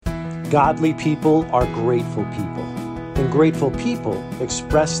Godly people are grateful people, and grateful people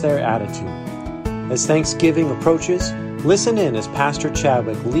express their attitude. As Thanksgiving approaches, listen in as Pastor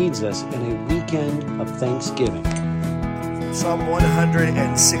Chadwick leads us in a weekend of Thanksgiving. Psalm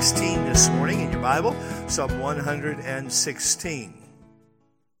 116 this morning in your Bible, Psalm 116.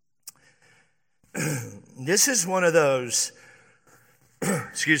 This is one of those,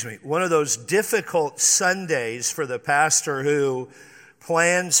 one of those difficult Sundays for the pastor who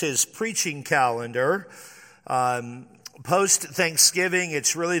plans his preaching calendar. Post-Thanksgiving,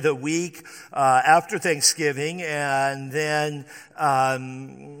 it's really the week after Thanksgiving, and then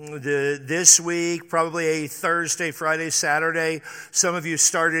this week, probably a Thursday, Friday, Saturday, some of you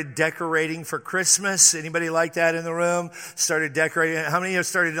started decorating for Christmas. Anybody like that in the room? Started decorating. How many of you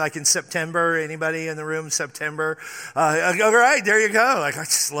started like in September? Anybody in the room, September? All right, there you go. Like, I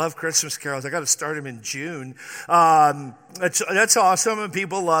just love Christmas carols. I got to start them in June. That's awesome, and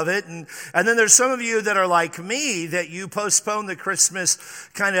people love it. And then there's some of you that are like me, that you postpone the Christmas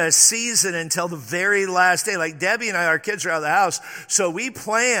kind of season until the very last day. Like Debbie and I, our kids are out of the house, so we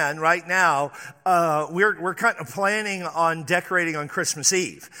plan right now. We're kind of planning on decorating on Christmas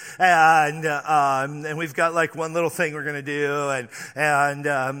Eve, and we've got like one little thing we're going to do,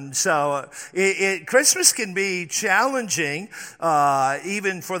 so Christmas can be challenging,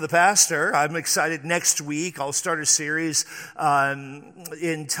 even for the pastor. I'm excited. Next week I'll start a series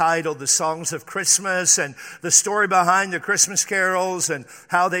entitled "The Songs of Christmas" and the story behind the Christmas carols and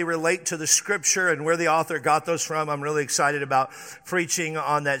how they relate to the Scripture and where the author got those from. I'm really excited about preaching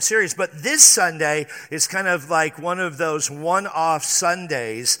on that series. But this Sunday is kind of like one of those one-off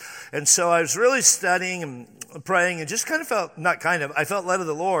Sundays. And so I was really studying and praying and just I felt led of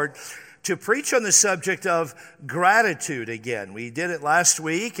the Lord to preach on the subject of gratitude again. We did it last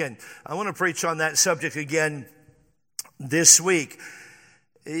week, and I want to preach on that subject again this week.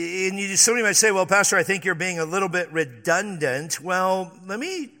 And somebody might say, well, Pastor, I think you're being a little bit redundant. Well, let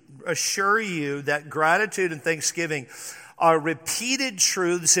me assure you that gratitude and thanksgiving are repeated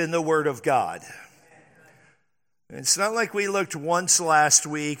truths in the Word of God. It's not like we looked once last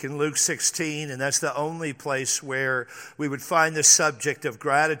week in Luke 16, and that's the only place where we would find the subject of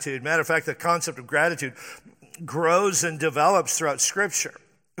gratitude. Matter of fact, the concept of gratitude grows and develops throughout Scripture.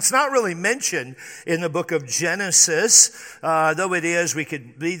 It's not really mentioned in the book of Genesis, though it is, we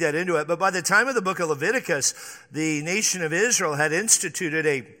could read that into it. But by the time of the book of Leviticus, the nation of Israel had instituted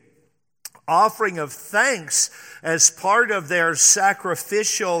a offering of thanks as part of their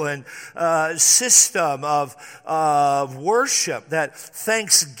sacrificial and system of worship. That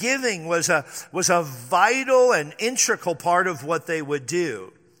thanksgiving was a vital and integral part of what they would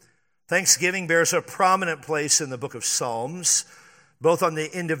do. Thanksgiving bears a prominent place in the book of Psalms, both on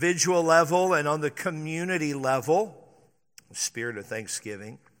the individual level and on the community level. The spirit of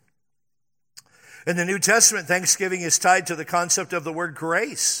thanksgiving. In the New Testament, thanksgiving is tied to the concept of the word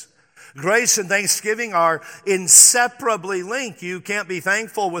grace. Grace and thanksgiving are inseparably linked. You can't be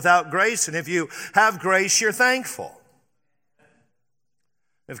thankful without grace, and if you have grace, you're thankful.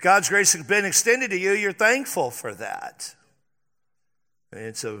 If God's grace has been extended to you, you're thankful for that.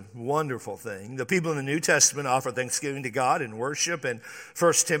 It's a wonderful thing. The people in the New Testament offer thanksgiving to God in worship in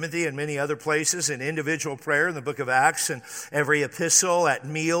 1 Timothy and many other places, in individual prayer in the book of Acts and every epistle, at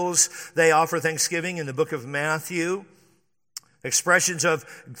meals. They offer thanksgiving in the book of Matthew. Expressions of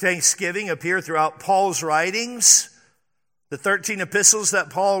thanksgiving appear throughout Paul's writings. The 13 epistles that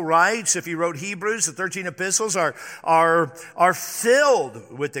Paul writes, if he wrote Hebrews, the 13 epistles are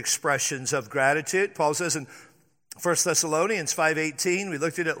filled with expressions of gratitude. Paul says in 1 Thessalonians 5:18, we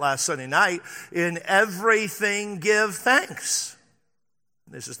looked at it last Sunday night, in everything give thanks.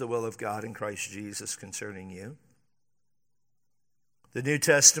 This is the will of God in Christ Jesus concerning you. The New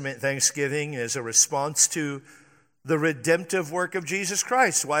Testament thanksgiving is a response to the redemptive work of Jesus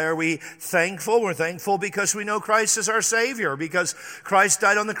Christ. Why are we thankful? We're thankful because we know Christ is our Savior, because Christ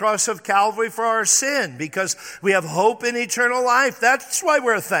died on the cross of Calvary for our sin, because we have hope in eternal life. That's why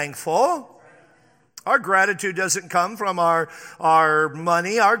we're thankful. Our gratitude doesn't come from our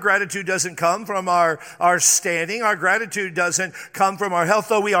money. Our gratitude doesn't come from our standing. Our gratitude doesn't come from our health,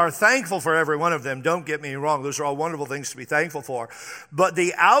 though we are thankful for every one of them. Don't get me wrong. Those are all wonderful things to be thankful for. But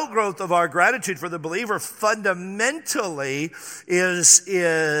the outgrowth of our gratitude for the believer fundamentally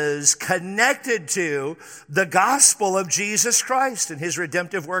is connected to the gospel of Jesus Christ and his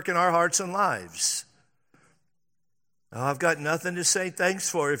redemptive work in our hearts and lives. Oh, I've got nothing to say thanks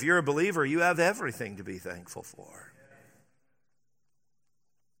for. If you're a believer, you have everything to be thankful for.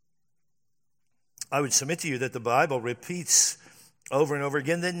 I would submit to you that the Bible repeats over and over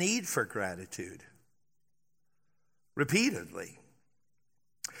again the need for gratitude. Repeatedly.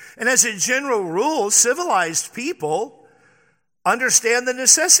 And as a general rule, civilized people understand the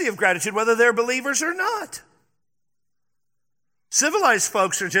necessity of gratitude, whether they're believers or not. Civilized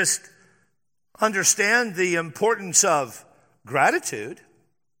folks are just understand the importance of gratitude.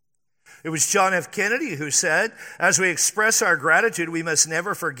 It was John F. Kennedy who said, as we express our gratitude, we must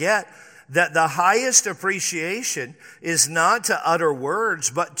never forget that the highest appreciation is not to utter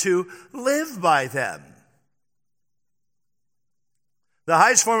words, but to live by them. The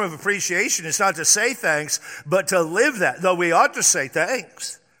highest form of appreciation is not to say thanks, but to live that, though we ought to say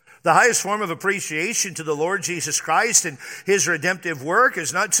thanks. The highest form of appreciation to the Lord Jesus Christ and his redemptive work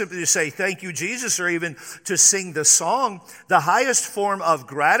is not simply to say, thank you, Jesus, or even to sing the song. The highest form of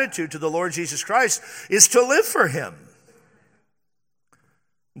gratitude to the Lord Jesus Christ is to live for him.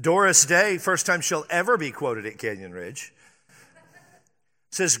 Doris Day, first time she'll ever be quoted at Canyon Ridge,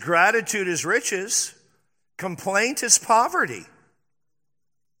 says, gratitude is riches, complaint is poverty.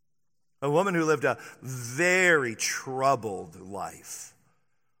 A woman who lived a very troubled life.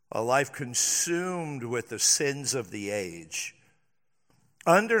 A life consumed with the sins of the age,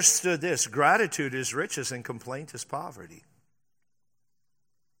 understood this: gratitude is riches and complaint is poverty.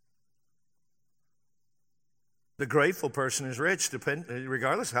 The grateful person is rich,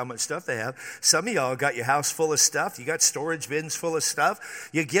 regardless of how much stuff they have. Some of y'all got your house full of stuff. You got storage bins full of stuff.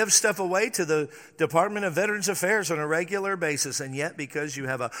 You give stuff away to the Department of Veterans Affairs on a regular basis, and yet because you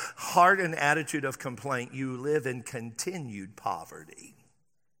have a heart and attitude of complaint, you live in continued poverty.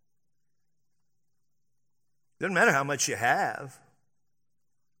 Doesn't matter how much you have.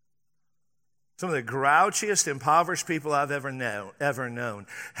 Some of the grouchiest, impoverished people I've ever known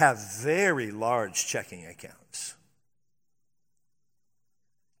have very large checking accounts.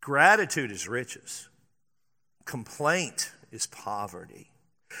 Gratitude is riches. Complaint is poverty.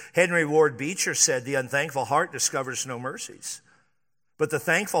 Henry Ward Beecher said, the unthankful heart discovers no mercies, but the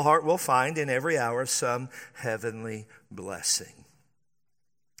thankful heart will find in every hour some heavenly blessing.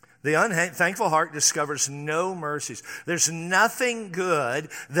 The unthankful heart discovers no mercies. There's nothing good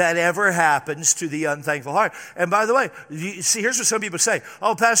that ever happens to the unthankful heart. And by the way, you see, here's what some people say.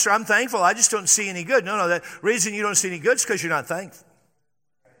 Oh, Pastor, I'm thankful. I just don't see any good. No, the reason you don't see any good is because you're not thankful.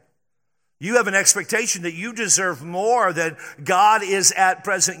 You have an expectation that you deserve more than God is at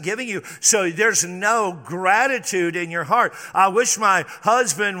present giving you. So there's no gratitude in your heart. I wish my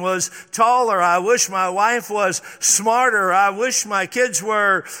husband was taller. I wish my wife was smarter. I wish my kids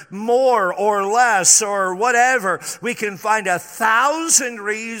were more or less or whatever. We can find 1,000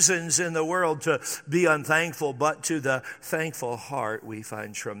 reasons in the world to be unthankful, but to the thankful heart, we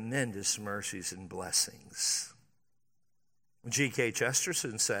find tremendous mercies and blessings. G.K.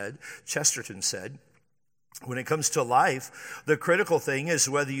 Chesterton said, when it comes to life, the critical thing is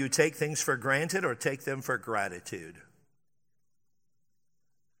whether you take things for granted or take them for gratitude.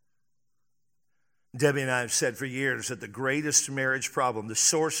 Debbie and I have said for years that the greatest marriage problem, the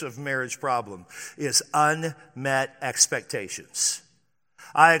source of marriage problem, is unmet expectations.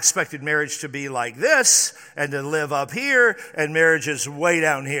 I expected marriage to be like this and to live up here, and marriage is way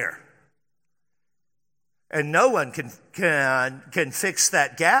down here. And no one can fix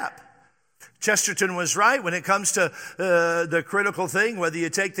that gap. Chesterton was right when it comes to the critical thing, whether you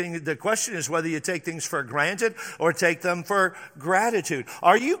take things, the question is whether you take things for granted or take them for gratitude.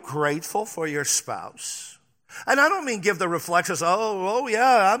 Are you grateful for your spouse? And I don't mean give the reflexes, oh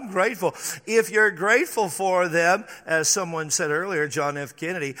yeah, I'm grateful. If you're grateful for them, as someone said earlier, John F.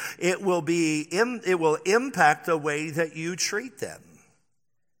 Kennedy, it will impact the way that you treat them.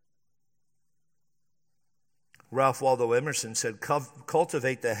 Ralph Waldo Emerson said,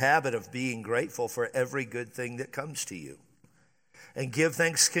 cultivate the habit of being grateful for every good thing that comes to you, and give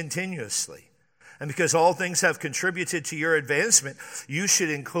thanks continuously. And because all things have contributed to your advancement, you should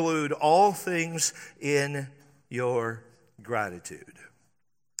include all things in your gratitude.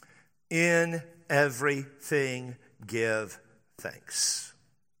 In everything, give thanks.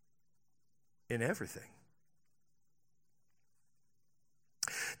 In everything.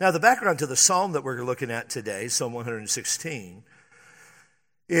 Now, the background to the psalm that we're looking at today, Psalm 116,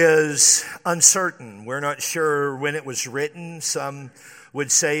 is uncertain. We're not sure when it was written. Some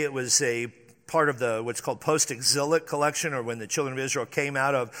would say it was a part of the what's called post-exilic collection, or when the children of Israel came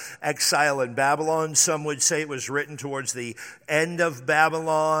out of exile in Babylon. Some would say it was written towards the end of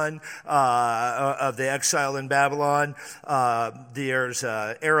Babylon, of the exile in Babylon. There's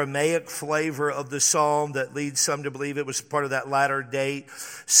an Aramaic flavor of the psalm that leads some to believe it was part of that latter date.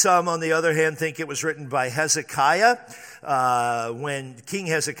 Some, on the other hand, think it was written by Hezekiah. When King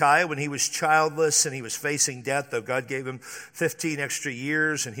Hezekiah, when he was childless and he was facing death, though God gave him 15 extra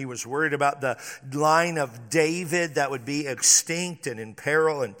years, and he was worried about the line of David that would be extinct and in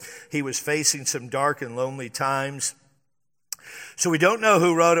peril, and he was facing some dark and lonely times. So we don't know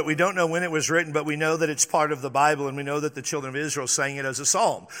who wrote it. We don't know when it was written, but we know that it's part of the Bible, and we know that the children of Israel sang it as a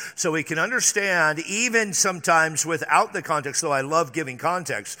psalm. So we can understand, even sometimes without the context, though I love giving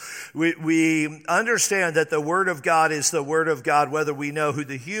context, we understand that the Word of God is the Word of God, whether we know who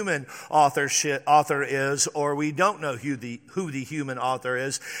the human author is or we don't know who the human author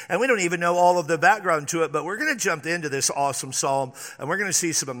is. And we don't even know all of the background to it, but we're going to jump into this awesome psalm, and we're going to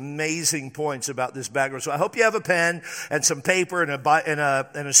see some amazing points about this background. So I hope you have a pen and some paper and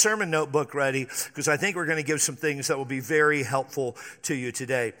a sermon notebook ready, because I think we're going to give some things that will be very helpful to you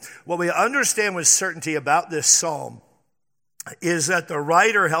today. What we understand with certainty about this psalm is that the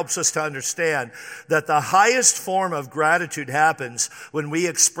writer helps us to understand that the highest form of gratitude happens when we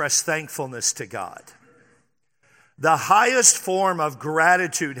express thankfulness to God. The highest form of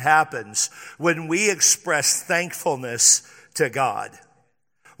gratitude happens when we express thankfulness to God.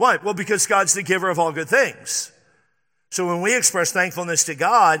 Why? Well, because God's the giver of all good things. So when we express thankfulness to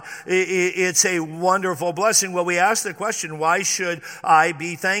God, it's a wonderful blessing. Well, we ask the question, why should I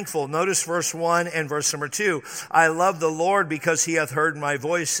be thankful? Notice verse 1 and verse number 2. I love the Lord because he hath heard my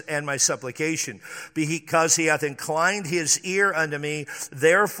voice and my supplication. Because he hath inclined his ear unto me,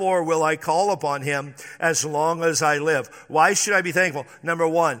 therefore will I call upon him as long as I live. Why should I be thankful? Number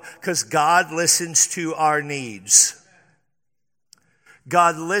 1, because God listens to our needs.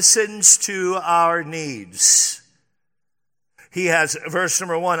 God listens to our needs. He has, verse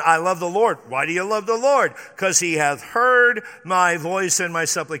number 1, I love the Lord. Why do you love the Lord? Because he hath heard my voice and my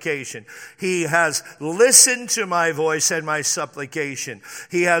supplication. He has listened to my voice and my supplication.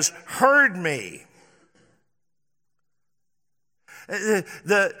 He has heard me.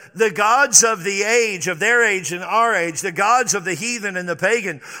 The gods of the age, of their age and our age, the gods of the heathen and the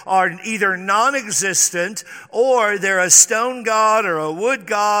pagan are either non-existent, or they're a stone god or a wood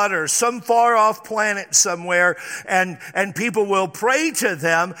god or some far off planet somewhere, and people will pray to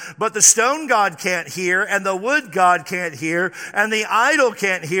them, but the stone god can't hear, and the wood god can't hear, and the idol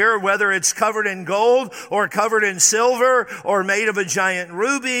can't hear, whether it's covered in gold or covered in silver or made of a giant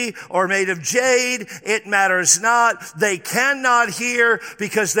ruby or made of jade. It matters not. They cannot hear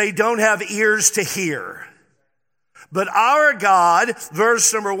because they don't have ears to hear. But our God,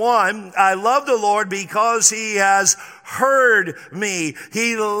 verse number 1, I love the Lord because he has heard me.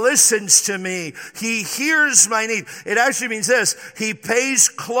 He listens to me. He hears my need. It actually means this: he pays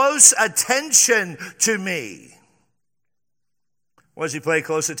close attention to me. What does he pay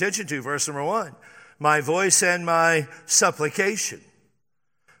close attention to? Verse number 1, my voice and my supplication.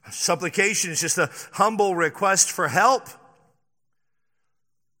 Supplication is just a humble request for help.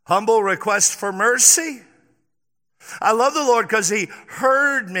 Humble request for mercy. I love the Lord because he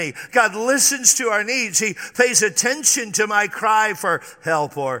heard me. God listens to our needs. He pays attention to my cry for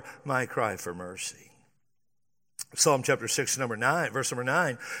help or my cry for mercy. Psalm chapter 6, verse number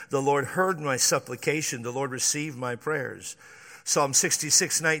 9. The Lord heard my supplication. The Lord received my prayers. Psalm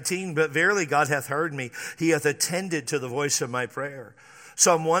 66:19. But verily God hath heard me. He hath attended to the voice of my prayer.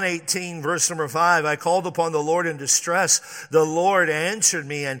 Psalm 118, verse number 5, I called upon the Lord in distress. The Lord answered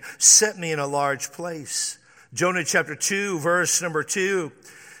me and set me in a large place. Jonah chapter 2, verse number 2,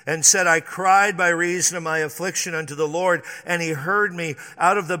 and said, I cried by reason of my affliction unto the Lord, and he heard me.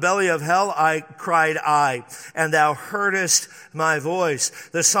 Out of the belly of hell I cried, and thou heardest my voice.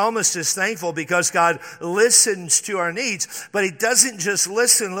 The psalmist is thankful because God listens to our needs, but he doesn't just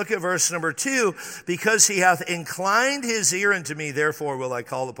listen. Look at verse number 2, because he hath inclined his ear unto me, therefore will I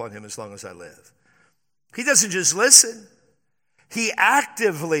call upon him as long as I live. He doesn't just listen. He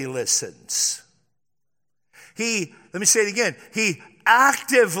actively listens. Let me say it again. He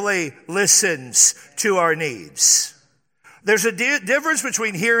actively listens to our needs. There's a difference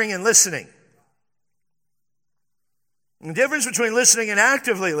between hearing and listening. The difference between listening and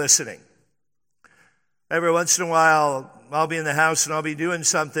actively listening. Every once in a while, I'll be in the house and I'll be doing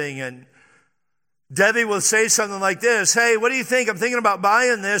something, and Debbie will say something like this: hey, what do you think? I'm thinking about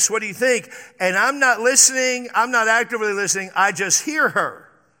buying this. What do you think? And I'm not listening. I'm not actively listening. I just hear her.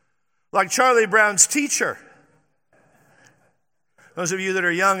 Like Charlie Brown's teacher. Those of you that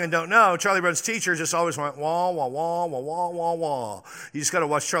are young and don't know, Charlie Brown's teacher just always went, wah, wah, wah, wah, wah, wah, wah. You just got to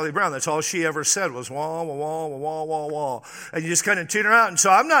watch Charlie Brown. That's all she ever said was wah, wah, wah, wah, wah, wah, wah. And you just kind of tune her out. And so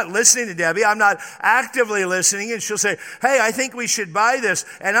I'm not listening to Debbie. I'm not actively listening. And she'll say, hey, I think we should buy this.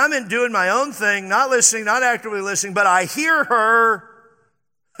 And I'm in doing my own thing, not listening, not actively listening, but I hear her.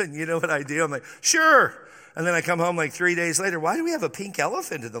 And you know what I do? I'm like, sure. And then I come home like 3 days later. Why do we have a pink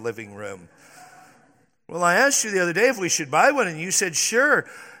elephant in the living room? Well, I asked you the other day if we should buy one, and you said sure.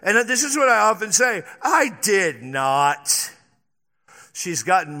 And this is what I often say, I did not. She's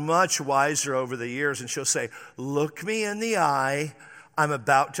gotten much wiser over the years, and she'll say, look me in the eye. I'm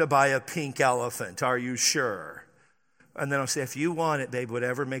about to buy a pink elephant. Are you sure? And then I'll say, if you want it, babe,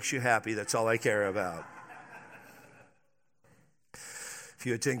 whatever makes you happy, that's all I care about. If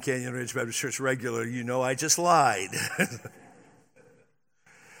you attend Canyon Ridge Baptist Church regular, you know I just lied.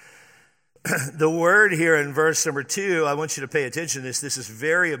 The word here in verse number 2, I want you to pay attention to this. This is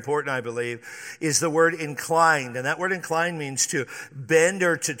very important, I believe, is the word inclined. And that word inclined means to bend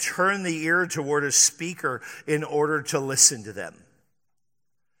or to turn the ear toward a speaker in order to listen to them.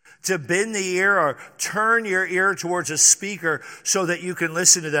 To bend the ear or turn your ear towards a speaker so that you can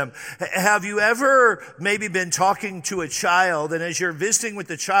listen to them. Have you ever maybe been talking to a child, and as you're visiting with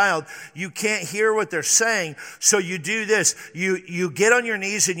the child, you can't hear what they're saying, so you do this. You get on your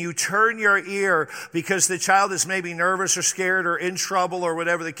knees and you turn your ear because the child is maybe nervous or scared or in trouble or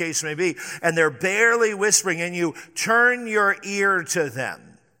whatever the case may be, and they're barely whispering, and you turn your ear to them.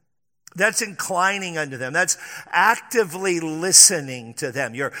 That's inclining unto them. That's actively listening to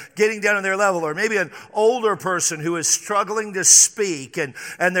them. You're getting down on their level. Or maybe an older person who is struggling to speak, and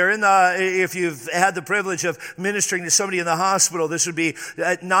they're if you've had the privilege of ministering to somebody in the hospital, this would be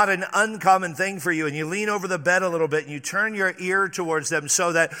not an uncommon thing for you. And you lean over the bed a little bit and you turn your ear towards them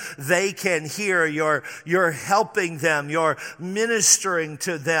so that they can hear. You're helping them. You're ministering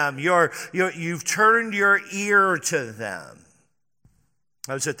to them. You've turned your ear to them.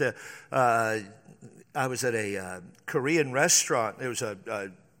 I was at a Korean restaurant. It was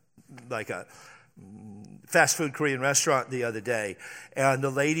a fast food Korean restaurant the other day, and the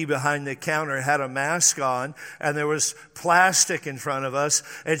lady behind the counter had a mask on, and there was plastic in front of us,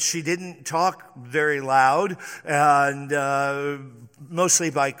 and she didn't talk very loud, and mostly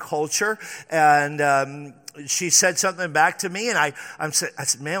by culture, and she said something back to me, and I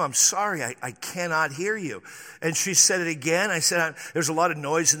said, ma'am, I'm sorry, I cannot hear you. And she said it again. I said, there's a lot of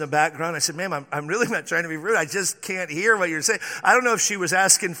noise in the background. I said, ma'am, I'm really not trying to be rude. I just can't hear what you're saying. I don't know if she was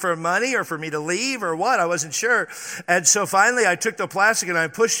asking for money or for me to leave or what. I wasn't sure. And so finally I took the plastic and I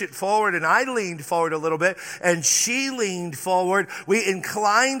pushed it forward, and I leaned forward a little bit, and she leaned forward. We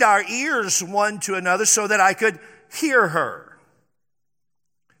inclined our ears one to another so that I could hear her.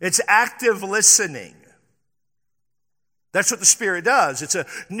 It's active listening. That's what the Spirit does. It's a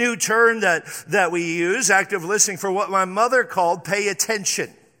new term that we use, active listening, for what my mother called pay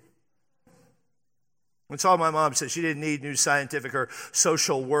attention. That's all my mom said. She didn't need new scientific or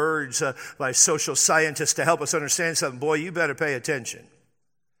social words by social scientists to help us understand something. Boy, you better pay attention.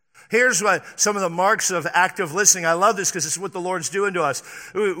 Here's what some of the marks of active listening. I love this because it's what the Lord's doing to us.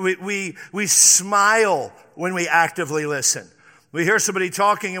 We smile when we actively listen. We hear somebody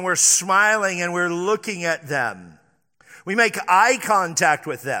talking and we're smiling and we're looking at them. We make eye contact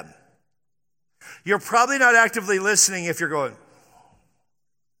with them. You're probably not actively listening if you're going.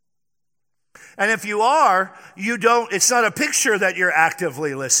 And if you are, it's not a picture that you're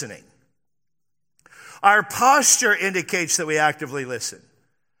actively listening. Our posture indicates that we actively listen.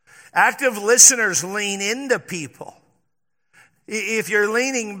 Active listeners lean into people. If you're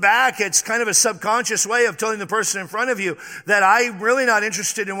leaning back, it's kind of a subconscious way of telling the person in front of you that I'm really not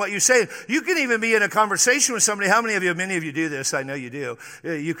interested in what you say. You can even be in a conversation with somebody. Many of you do this? I know you do.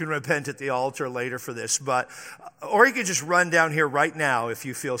 You can repent at the altar later for this, or you can just run down here right now if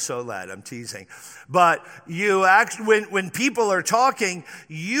you feel so led. I'm teasing. But when people are talking,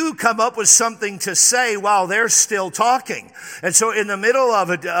 you come up with something to say while they're still talking. And so in the middle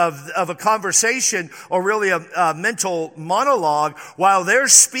of a conversation, or really a mental monologue, while they're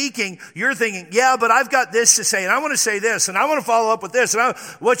speaking, you're thinking, yeah, but I've got this to say, and I want to say this, and I want to follow up with this. And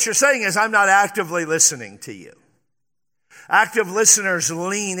what you're saying is, I'm not actively listening to you. Active listeners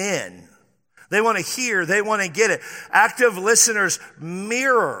lean in. They want to hear. They want to get it. Active listeners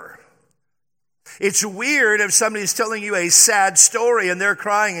mirror. It's weird if somebody's telling you a sad story and they're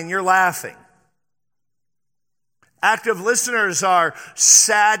crying and you're laughing. Active listeners are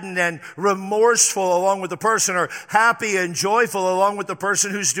saddened and remorseful along with the person, or happy and joyful along with the person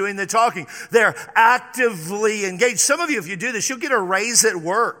who's doing the talking. They're actively engaged. Some of you, if you do this, you'll get a raise at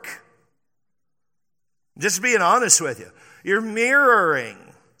work. Just being honest with you. You're mirroring.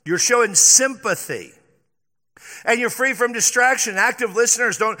 You're showing sympathy. And you're free from distraction. Active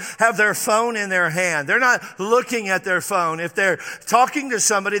listeners don't have their phone in their hand. They're not looking at their phone. If they're talking to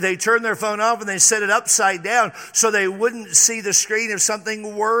somebody, they turn their phone off and they set it upside down so they wouldn't see the screen if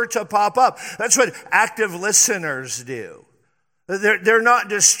something were to pop up. That's what active listeners do. They're not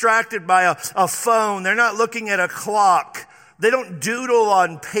distracted by a phone. They're not looking at a clock. They don't doodle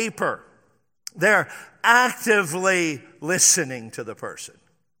on paper. They're actively listening to the person.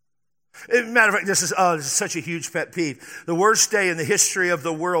 Matter of fact, this is such a huge pet peeve. The worst day in the history of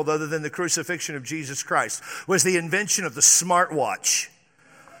the world, other than the crucifixion of Jesus Christ, was the invention of the smartwatch.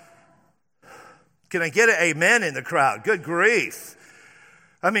 Can I get an amen in the crowd? Good grief.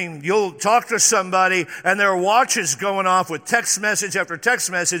 I mean, you'll talk to somebody and their watch is going off with text message after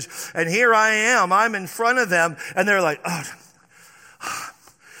text message, and here I am, I'm in front of them, and they're like, oh.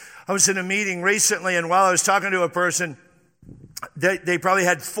 I was in a meeting recently, and while I was talking to a person, they probably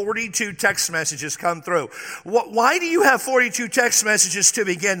had 42 text messages come through. Why do you have 42 text messages to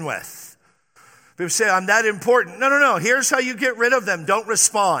begin with? People say, I'm that important. No. Here's how you get rid of them. Don't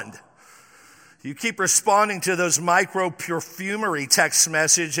respond. You keep responding to those micro perfumery text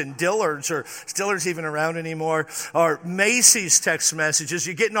message and Dillard's, or is Dillard's even around anymore, or Macy's text messages.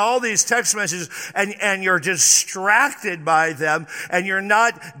 You're getting all these text messages and you're distracted by them, and you're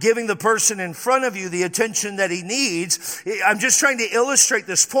not giving the person in front of you the attention that he needs. I'm just trying to illustrate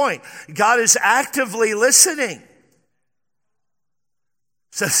this point. God is actively listening.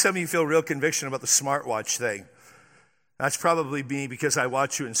 So some of you feel real conviction about the smartwatch thing. That's probably me because I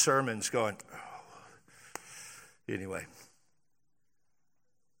watch you in sermons going, anyway,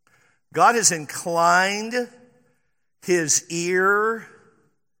 God has inclined his ear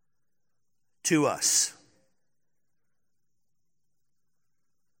to us,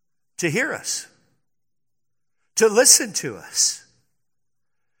 to hear us, to listen to us.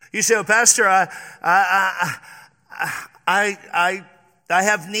 You say, "Oh, Pastor, I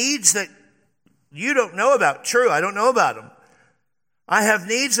have needs that you don't know about." True, I don't know about them. I have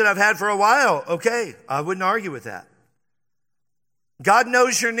needs that I've had for a while. Okay, I wouldn't argue with that. God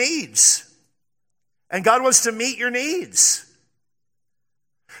knows your needs, and God wants to meet your needs.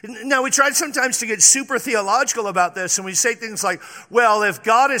 Now, we try sometimes to get super theological about this, and we say things like, well, if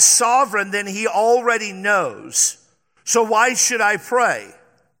God is sovereign, then he already knows. So why should I pray?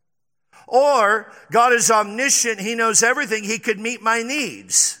 Or, God is omniscient, he knows everything, he could meet my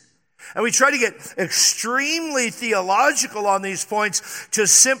needs. And we try to get extremely theological on these points to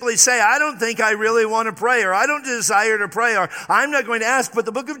simply say, I don't think I really want to pray, or I don't desire to pray, or I'm not going to ask. But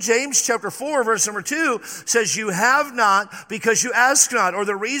the book of James chapter 4 verse number 2 says, you have not because you ask not, or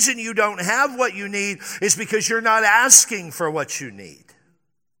the reason you don't have what you need is because you're not asking for what you need.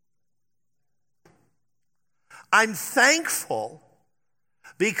 I'm thankful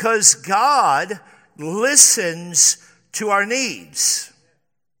because God listens to our needs.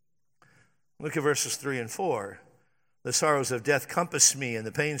 Look at verses 3 and 4. The sorrows of death compassed me, and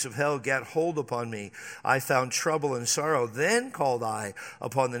the pains of hell gat hold upon me. I found trouble and sorrow. Then called I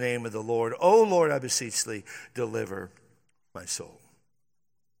upon the name of the Lord. O Lord, I beseech thee, deliver my soul.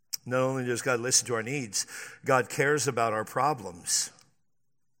 Not only does God listen to our needs, God cares about our problems.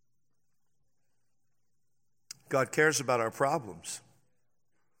 God cares about our problems.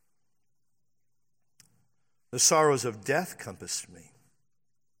 The sorrows of death compassed me.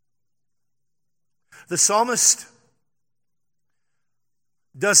 The psalmist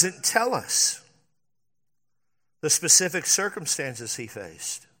doesn't tell us the specific circumstances he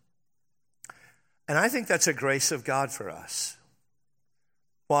faced. And I think that's a grace of God for us.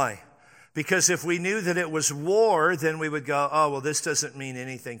 Why? Because if we knew that it was war, then we would go, oh, well, this doesn't mean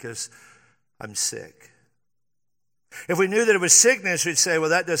anything because I'm sick. If we knew that it was sickness, we'd say,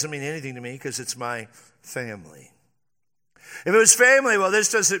 well, that doesn't mean anything to me because it's my family. If it was family, well,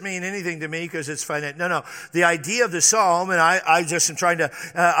 this doesn't mean anything to me because it's finite. No. The idea of the psalm, and I just am trying to,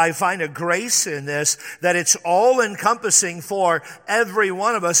 I find a grace in this, that it's all encompassing for every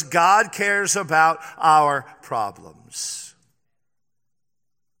one of us. God cares about our problems.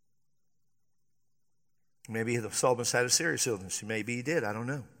 Maybe the psalmist had a serious illness. Maybe he did. I don't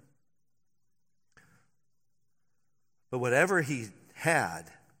know. But whatever he had,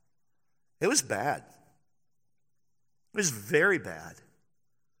 it was bad. It was very bad.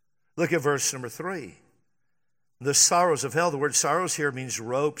 Look at verse number 3. The sorrows of hell. The word sorrows here means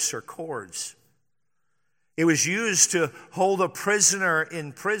ropes or cords. It was used to hold a prisoner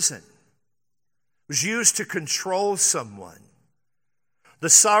in prison. It was used to control someone. The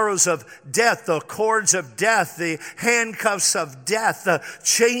sorrows of death, the cords of death, the handcuffs of death, the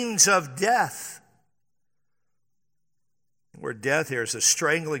chains of death. The word death here is the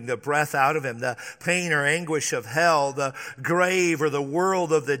strangling the breath out of him, the pain or anguish of hell, the grave or the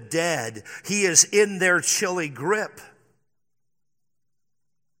world of the dead. He is in their chilly grip.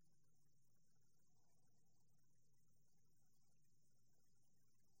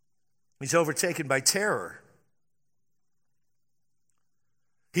 He's overtaken by terror.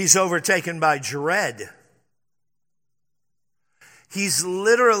 He's overtaken by dread. He's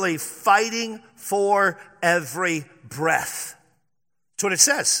literally fighting for every breath. That's what it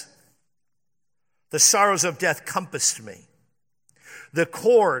says. The sorrows of death compassed me. The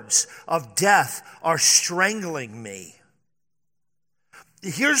cords of death are strangling me.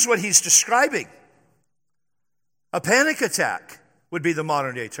 Here's what he's describing. A panic attack would be the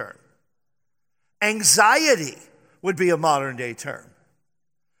modern day term. Anxiety would be a modern day term.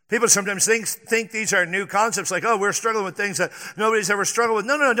 People sometimes think these are new concepts, like, oh, we're struggling with things that nobody's ever struggled with.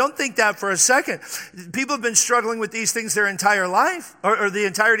 No, don't think that for a second. People have been struggling with these things their entire life, or the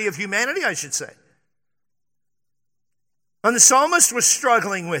entirety of humanity, I should say. And the psalmist was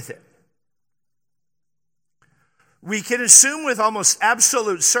struggling with it. We can assume with almost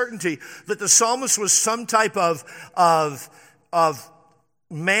absolute certainty that the psalmist was some type of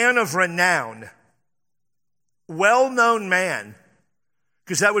man of renown, well-known man,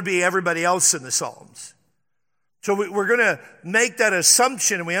 because that would be everybody else in the Psalms. So we're going to make that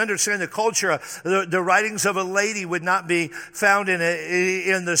assumption, and we understand the culture. The writings of a lady would not be found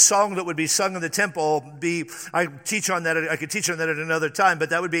in the song that would be sung in the temple. I could teach on that at another time,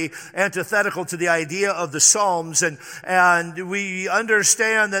 but that would be antithetical to the idea of the Psalms. And we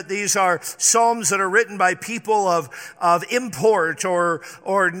understand that these are psalms that are written by people of import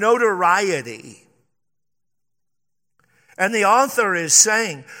or notoriety. And the author is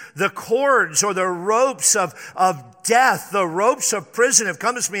saying the cords or the ropes of death, the ropes of prison have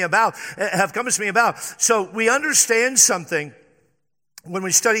compassed me about. So we understand something when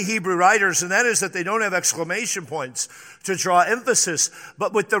we study Hebrew writers, and that is that they don't have exclamation points to draw emphasis,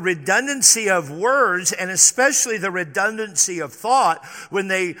 but with the redundancy of words, and especially the redundancy of thought, when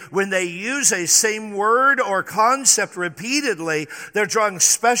they use a same word or concept repeatedly, they're drawing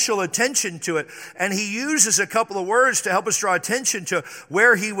special attention to it. And he uses a couple of words to help us draw attention to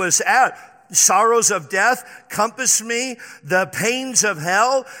where he was at. Sorrows of death compassed me. The pains of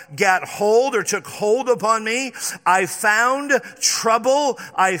hell got hold or took hold upon me. I found trouble.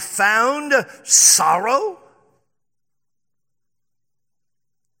 I found sorrow.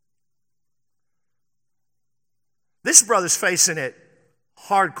 This brother's facing it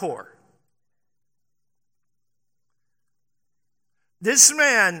hardcore. This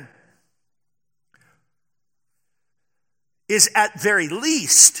man is at very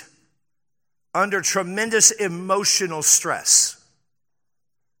least under tremendous emotional stress.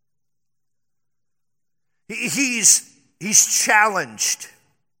 He's challenged.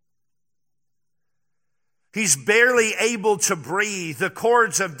 He's barely able to breathe. The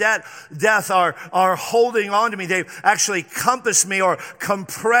cords of death are holding on to me. They've actually compassed me or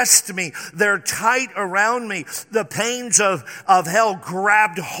compressed me. They're tight around me. The pains of hell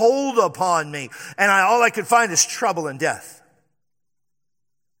grabbed hold upon me. And all I could find is trouble and death.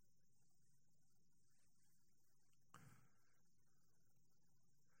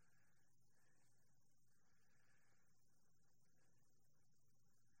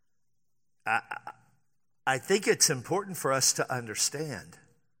 I think it's important for us to understand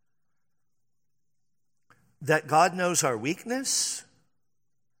that God knows our weakness.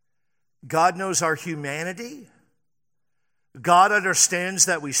 God knows our humanity. God understands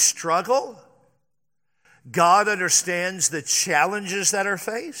that we struggle. God understands the challenges that are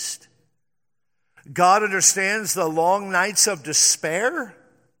faced. God understands the long nights of despair.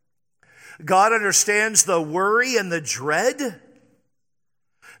 God understands the worry and the dread.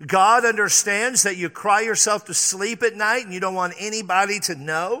 God understands that you cry yourself to sleep at night and you don't want anybody to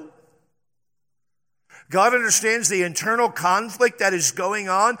know. God understands the internal conflict that is going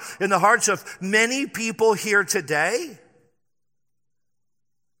on in the hearts of many people here today.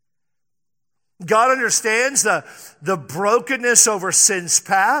 God understands the brokenness over sins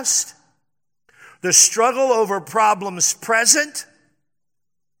past, the struggle over problems present,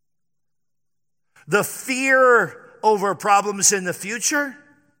 the fear over problems in the future.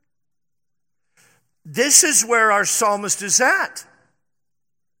 This is where our psalmist is at.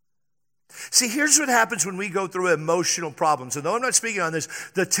 See, here's what happens when we go through emotional problems. And though I'm not speaking on this,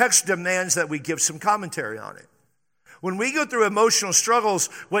 the text demands that we give some commentary on it. When we go through emotional struggles,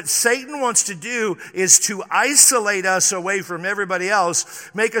 what Satan wants to do is to isolate us away from everybody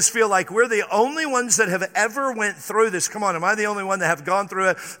else, make us feel like we're the only ones that have ever went through this. Come on, am I the only one that have gone through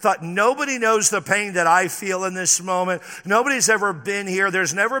it? Thought nobody knows the pain that I feel in this moment. Nobody's ever been here.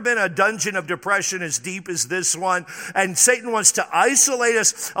 There's never been a dungeon of depression as deep as this one. And Satan wants to isolate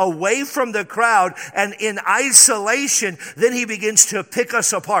us away from the crowd. And in isolation, then he begins to pick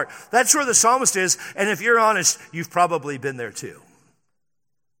us apart. That's where the psalmist is. And if you're honest, you've probably been there too.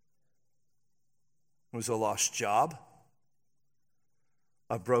 It was a lost job,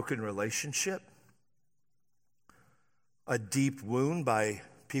 a broken relationship, a deep wound by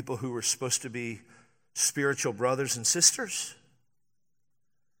people who were supposed to be spiritual brothers and sisters.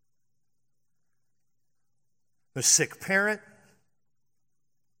 A sick parent,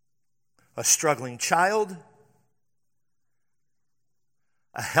 a struggling child,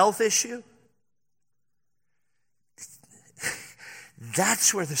 a health issue.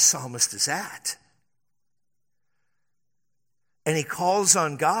 That's where the psalmist is at. And he calls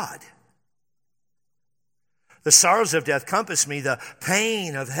on God. The sorrows of death compass me. The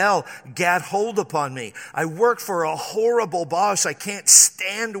pain of hell gat hold upon me. I work for a horrible boss. I can't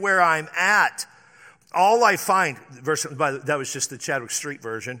stand where I'm at. All I find, that was just the Chadwick Street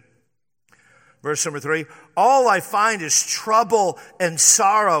version. Verse number 3, all I find is trouble and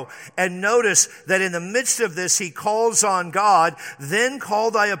sorrow. And notice that in the midst of this, he calls on God. Then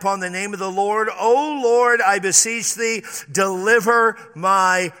called I upon the name of the Lord. O Lord, I beseech thee, deliver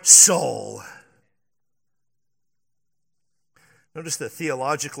my soul. Notice the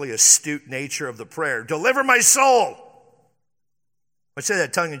theologically astute nature of the prayer. Deliver my soul. I say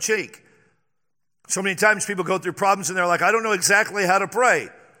that tongue in cheek. So many times people go through problems and they're like, I don't know exactly how to pray.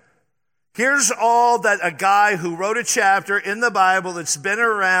 Here's all that a guy who wrote a chapter in the Bible that's been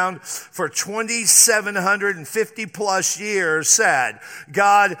around for 2,750 plus years said.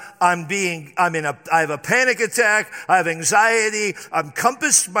 God, I have a panic attack. I have anxiety. I'm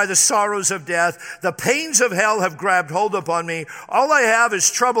compassed by the sorrows of death. The pains of hell have grabbed hold upon me. All I have is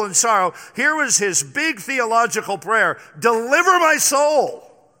trouble and sorrow. Here was his big theological prayer. Deliver my soul.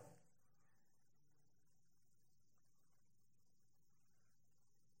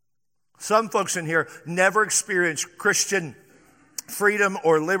 Some folks in here never experienced Christian freedom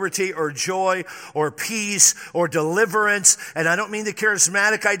or liberty or joy or peace or deliverance. And I don't mean the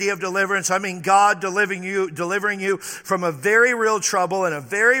charismatic idea of deliverance. I mean God delivering you from a very real trouble and a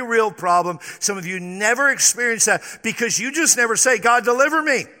very real problem. Some of you never experienced that because you just never say, God, deliver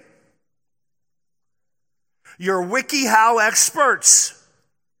me. You're WikiHow experts.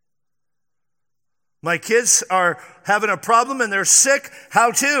 My kids are having a problem and they're sick.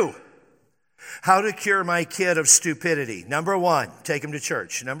 How to? How to cure my kid of stupidity. Number 1, take him to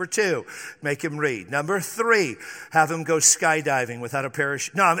church. Number 2, make him read. Number 3, have him go skydiving without a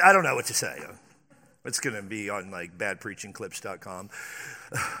parachute. No, I don't know what to say. It's going to be on like badpreachingclips.com.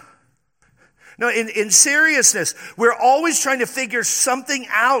 No, in seriousness, we're always trying to figure something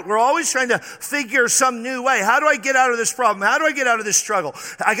out. We're always trying to figure some new way. How do I get out of this problem? How do I get out of this struggle?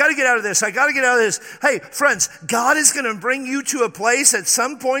 I got to get out of this. I got to get out of this. Hey, friends, God is going to bring you to a place at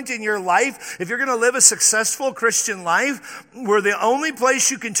some point in your life, if you're going to live a successful Christian life, where the only place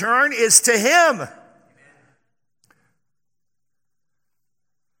you can turn is to Him.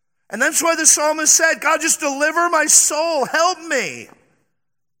 And that's why the psalmist said, God, just deliver my soul. Help me.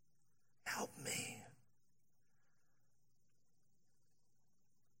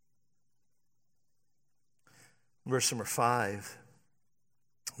 Verse number 5,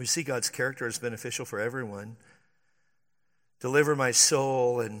 we see God's character is beneficial for everyone. Deliver my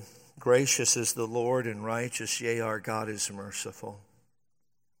soul, and gracious is the Lord, and righteous, yea, our God is merciful.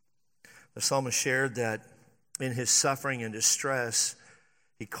 The psalmist shared that in his suffering and distress,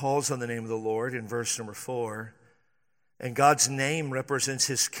 he calls on the name of the Lord in verse number 4. And God's name represents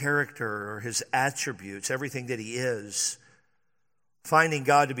his character or his attributes, everything that he is. Finding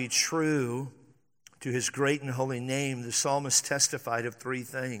God to be true to his great and holy name, the psalmist testified of 3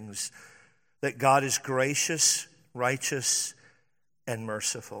 things: that God is gracious, righteous, and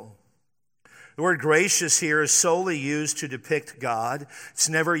merciful. The word gracious here is solely used to depict God. It's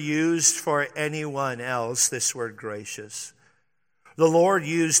never used for anyone else, this word gracious. The Lord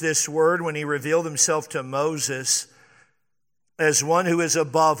used this word when he revealed himself to Moses as one who is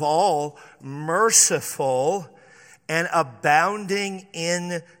above all merciful and abounding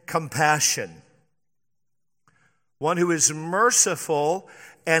in compassion. One who is merciful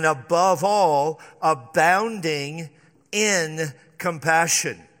and above all abounding in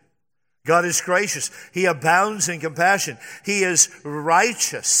compassion. God is gracious. He abounds in compassion. He is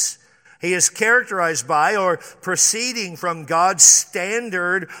righteous. He is characterized by or proceeding from God's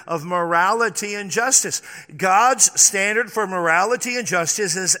standard of morality and justice. God's standard for morality and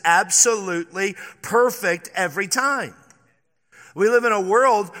justice is absolutely perfect every time. We live in a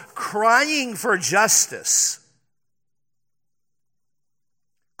world crying for justice.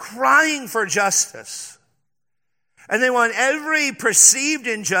 Crying for justice. And they want every perceived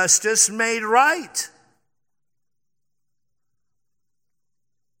injustice made right.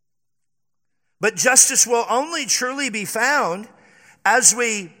 But justice will only truly be found as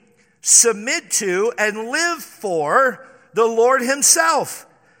we submit to and live for the Lord himself.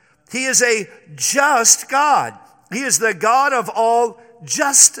 He is a just God. He is the God of all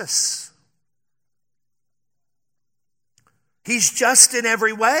justice. He's just in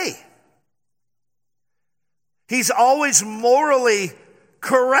every way. He's always morally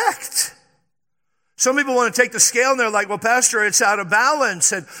correct. Some people want to take the scale and they're like, well, Pastor, it's out of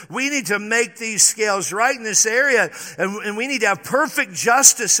balance and we need to make these scales right in this area and we need to have perfect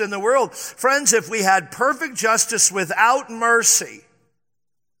justice in the world. Friends, if we had perfect justice without mercy,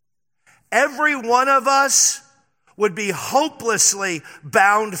 every one of us would be hopelessly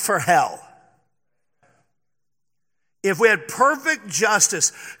bound for hell. If we had perfect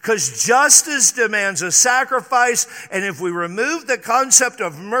justice, because justice demands a sacrifice, and if we remove the concept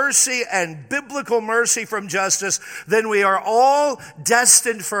of mercy and biblical mercy from justice, then we are all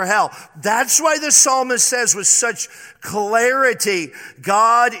destined for hell. That's why the psalmist says with such clarity,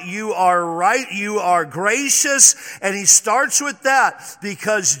 God, you are right, you are gracious, and he starts with that,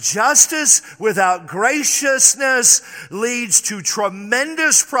 because justice without graciousness leads to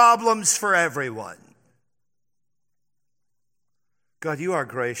tremendous problems for everyone. God, you are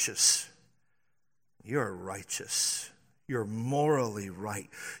gracious. You're righteous. You're morally right.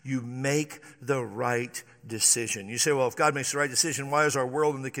 You make the right decision. You say, well, if God makes the right decision, why is our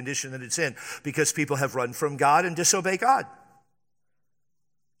world in the condition that it's in? Because people have run from God and disobey God.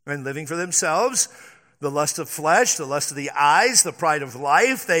 And living for themselves, the lust of flesh, the lust of the eyes, the pride of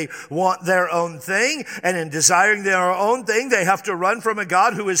life. They want their own thing. And in desiring their own thing, they have to run from a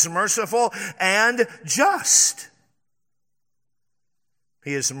God who is merciful and just.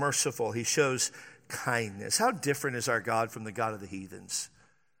 He is merciful. He shows kindness. How different is our God from the God of the heathens?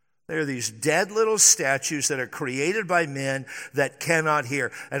 They are these dead little statues that are created by men that cannot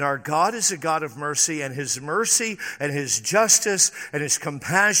hear. And our God is a God of mercy, and his mercy and his justice and his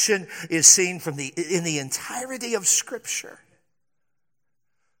compassion is seen in the entirety of Scripture.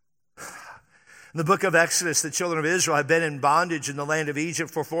 In the book of Exodus, the children of Israel have been in bondage in the land of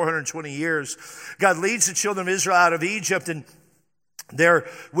Egypt for 420 years. God leads the children of Israel out of Egypt, and they're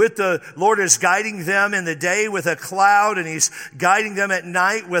with the Lord is guiding them in the day with a cloud, and he's guiding them at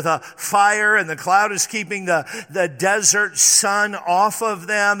night with a fire, and the cloud is keeping the desert sun off of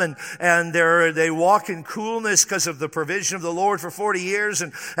them, and they walk in coolness because of the provision of the Lord for 40 years,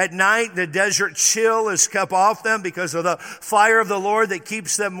 and at night the desert chill is kept off them because of the fire of the Lord that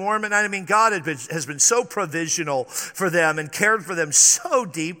keeps them warm at night. I mean, God has been so provisional for them and cared for them so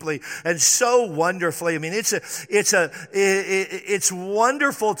deeply and so wonderfully. I mean, it's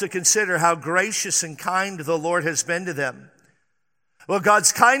wonderful to consider how gracious and kind the Lord has been to them. Well,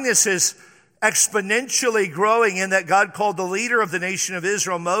 God's kindness is exponentially growing in that God called the leader of the nation of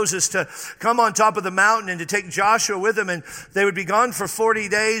Israel, Moses, to come on top of the mountain and to take Joshua with him, and they would be gone for 40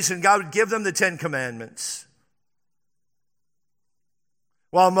 days, and God would give them the 10 Commandments.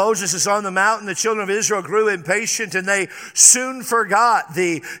 While Moses is on the mountain, the children of Israel grew impatient, and they soon forgot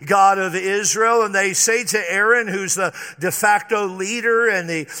the God of Israel. And they say to Aaron, who's the de facto leader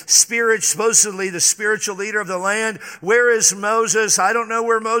and supposedly the spiritual leader of the land, where is Moses? I don't know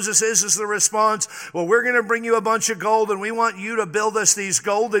where Moses is the response. Well, we're going to bring you a bunch of gold, and we want you to build us these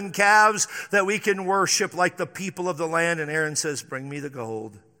golden calves that we can worship like the people of the land. And Aaron says, bring me the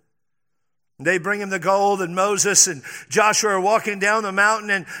gold. They bring him the gold, and Moses and Joshua are walking down the mountain,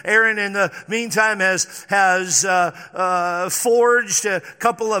 and Aaron in the meantime has forged a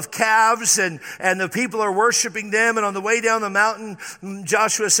couple of calves, and the people are worshiping them. And on the way down the mountain,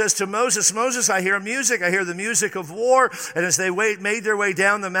 Joshua says to Moses, Moses, I hear music. I hear the music of war. And as they made their way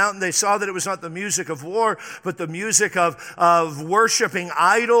down the mountain, they saw that it was not the music of war, but the music of worshiping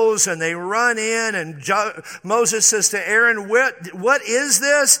idols. And they run in, and Moses says to Aaron, what is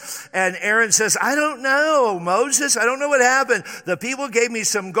this? And Aaron says, I don't know, Moses. I don't know what happened. The people gave me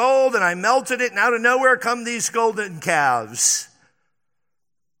some gold and I melted it, and out of nowhere come these golden calves.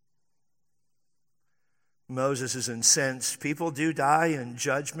 Moses is incensed. People do die in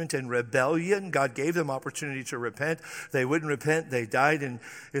judgment and rebellion. God gave them opportunity to repent. They wouldn't repent. They died in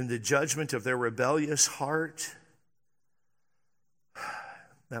the judgment of their rebellious heart.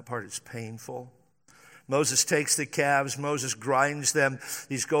 That part is painful. Moses takes the calves, Moses grinds them,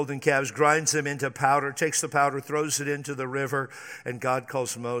 these golden calves, grinds them into powder, takes the powder, throws it into the river, and God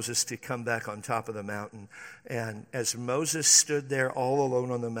calls Moses to come back on top of the mountain. And as Moses stood there all